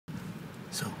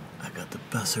got the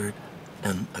buzzard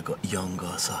and I got young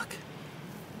goshawk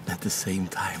at the same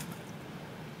time.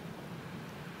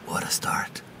 What a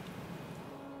start.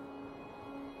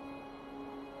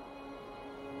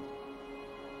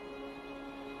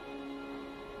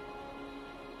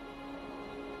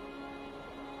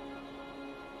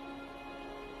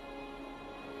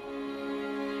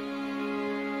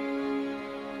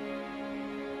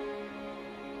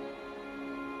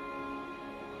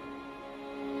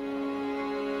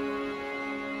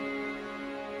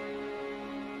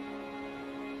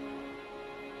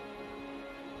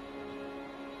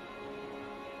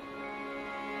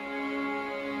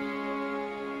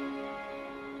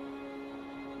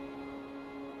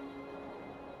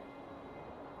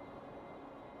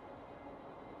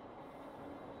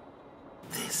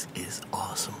 This is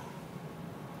awesome.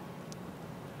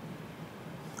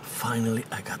 Finally,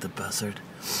 I got the buzzard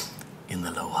in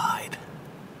the low hide.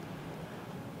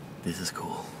 This is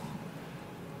cool.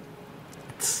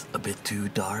 It's a bit too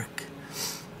dark,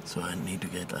 so I need to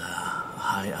get a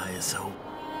high ISO.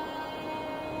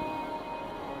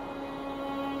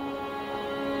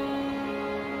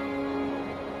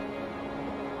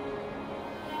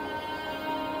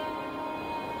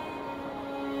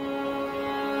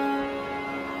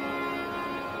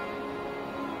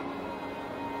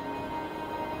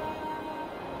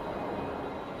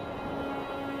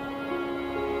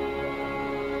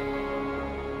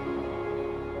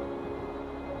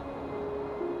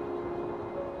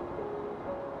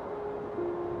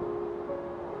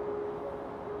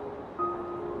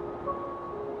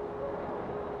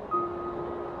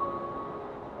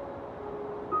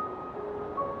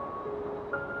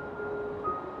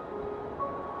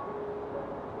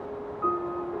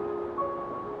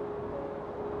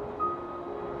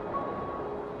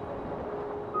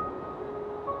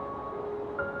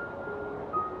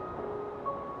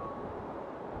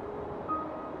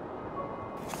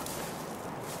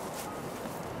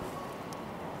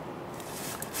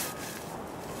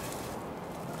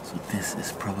 So this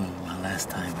is probably my last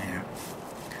time here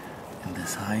in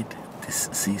this hide this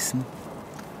season,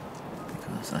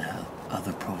 because I have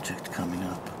other projects coming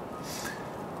up.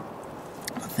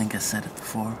 I think I said it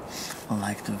before, I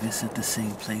like to visit the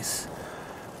same place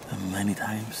many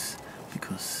times,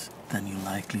 because then you're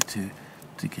likely to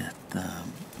get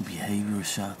behavior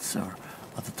shots or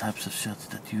other types of shots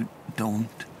that you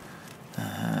don't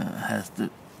have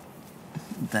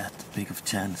that big of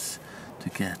chance to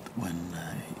get when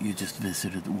you just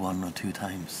visited 1 or 2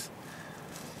 times.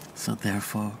 So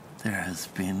therefore there has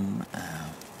been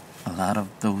a lot of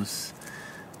those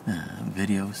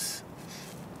videos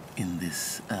in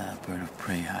this bird of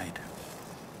prey hide.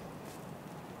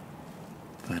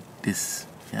 But this,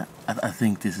 yeah, I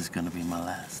think this is gonna be my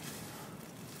last.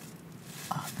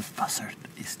 The buzzard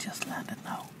is just landed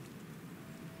now.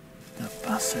 The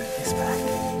buzzard is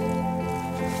back.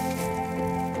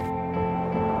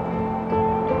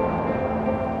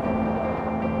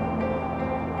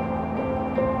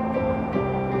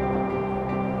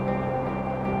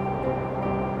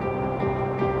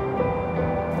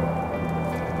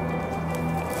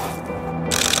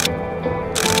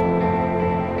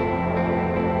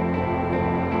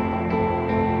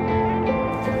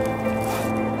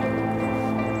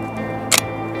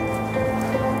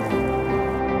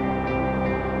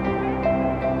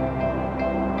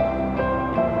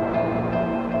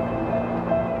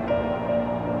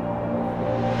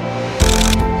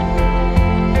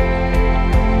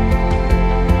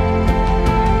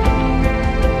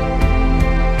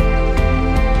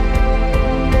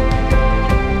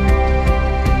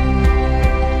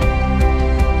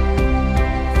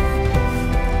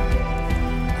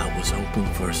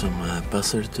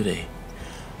 Buzzard today,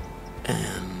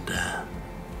 and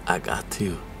I got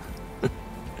 2.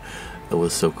 It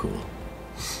was so cool.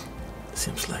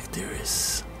 Seems like there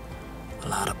is a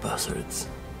lot of buzzards.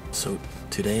 So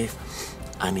today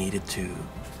I needed to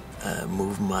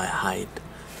move my hide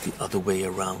the other way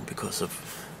around because of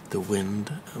the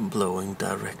wind blowing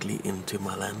directly into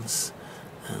my lens,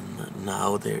 and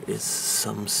now there is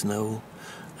some snow,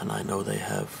 and I know they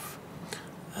have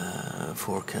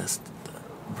forecast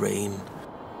rain.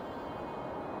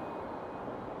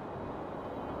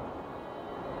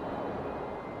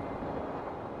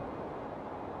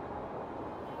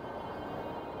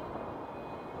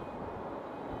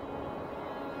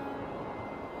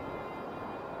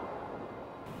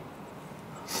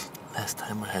 Last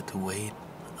time I had to wait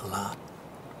a lot,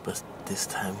 but this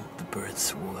time the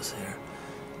birds was here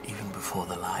even before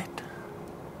the light.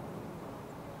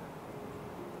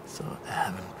 So I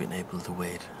haven't been able to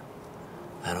wait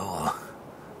at all.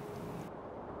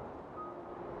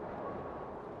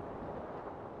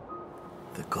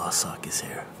 The goshawk is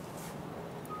here.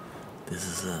 This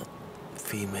is a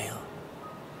female.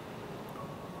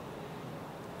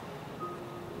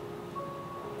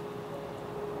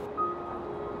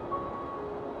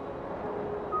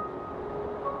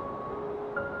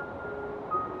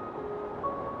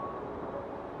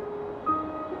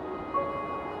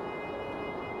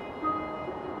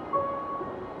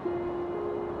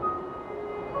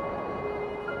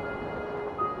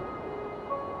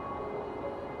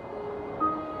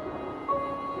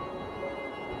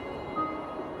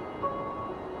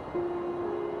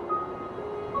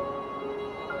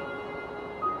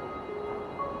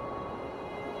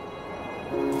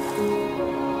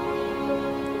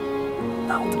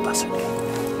 Now the buzzard.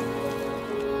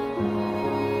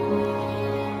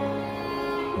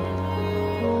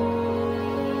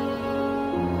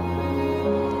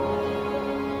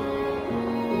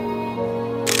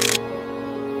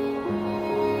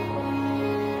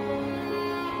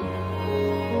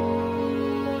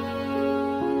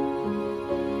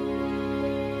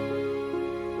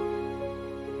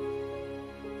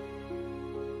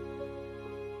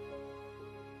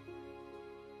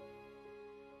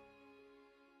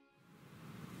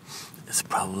 It's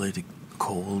probably the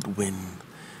cold wind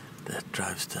that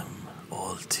drives them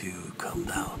all to come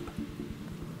down.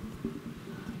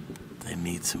 They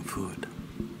need some food.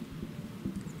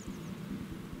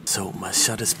 So my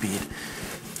shutter speed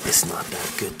is not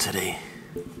that good today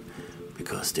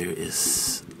because there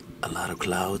is a lot of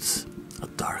clouds,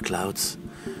 dark clouds,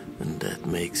 and that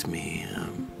makes me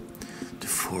to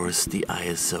force the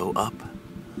ISO up,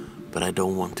 but I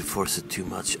don't want to force it too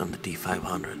much on the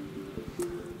D500.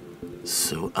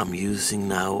 So I'm using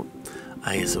now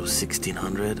ISO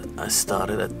 1600. I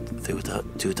started at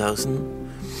 2000,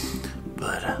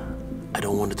 but I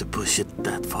don't want it to push it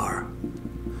that far.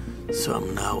 So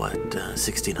I'm now at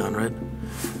 1600,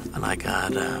 and I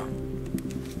got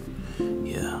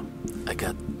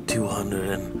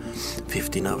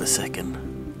 215 of a second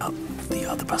up the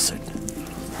other buzzard.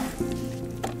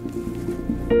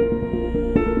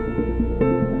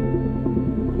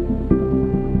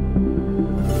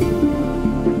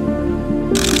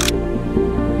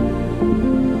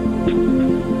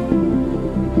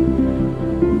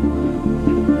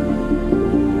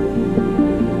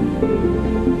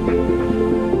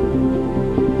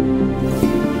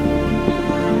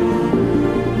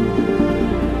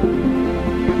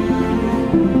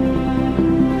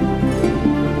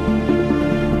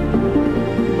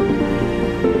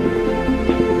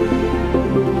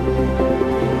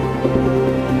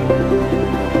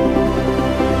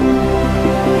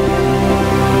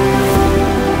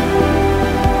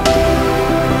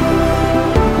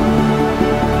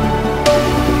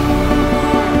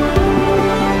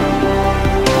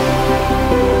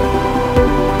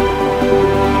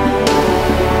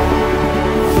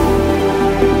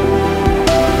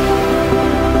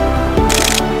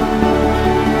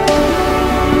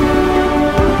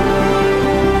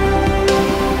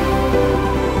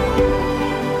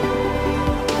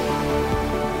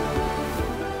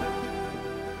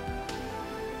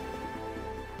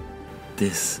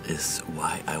 This is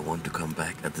why I want to come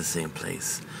back at the same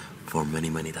place for many,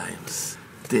 many times.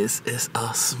 This is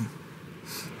awesome.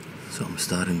 So I'm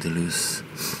starting to lose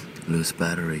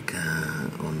battery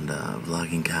on the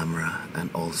vlogging camera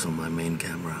and also my main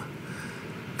camera.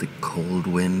 The cold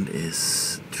wind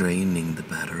is draining the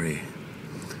battery.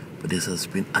 But this has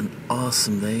been an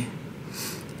awesome day.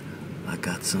 I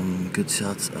got some good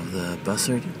shots of the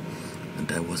buzzard, and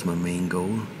that was my main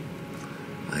goal.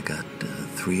 I got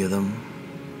 3 of them.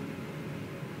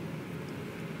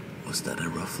 Was that a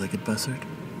rough-legged buzzard?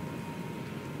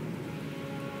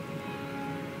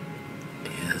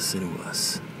 Yes, it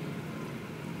was.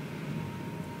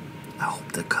 I hope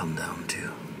they come down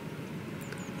too.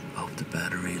 I hope the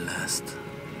battery lasts.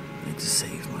 I need to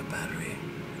save my battery.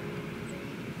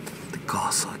 The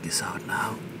goshawk is out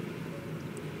now.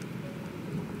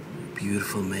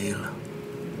 Beautiful male.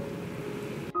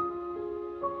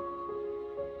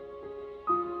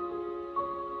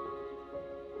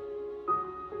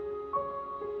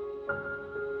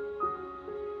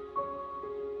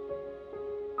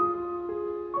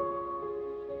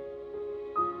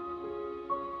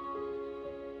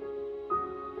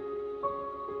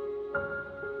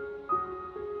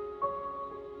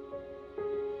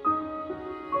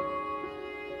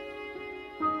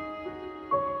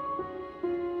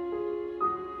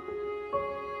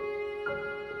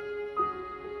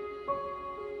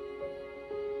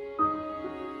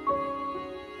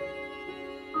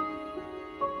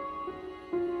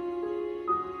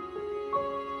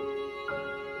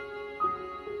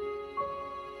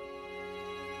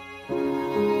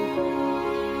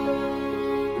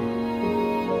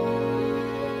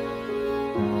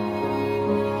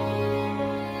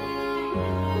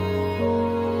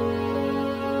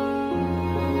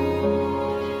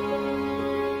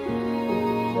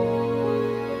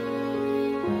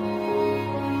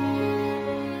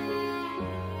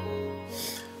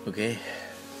 Okay,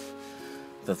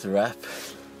 that's a wrap.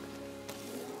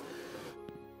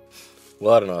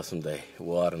 What an awesome day.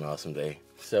 What an awesome day.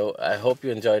 So I hope you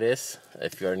enjoy this.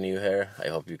 If you're new here, I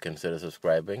hope you consider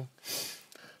subscribing.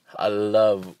 I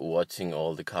love watching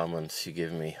all the comments you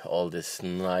give me, all this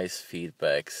nice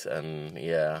feedbacks, and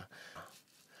yeah,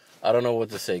 I don't know what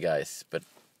to say, guys, but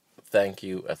thank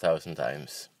you 1,000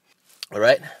 times.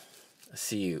 Alright,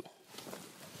 see you.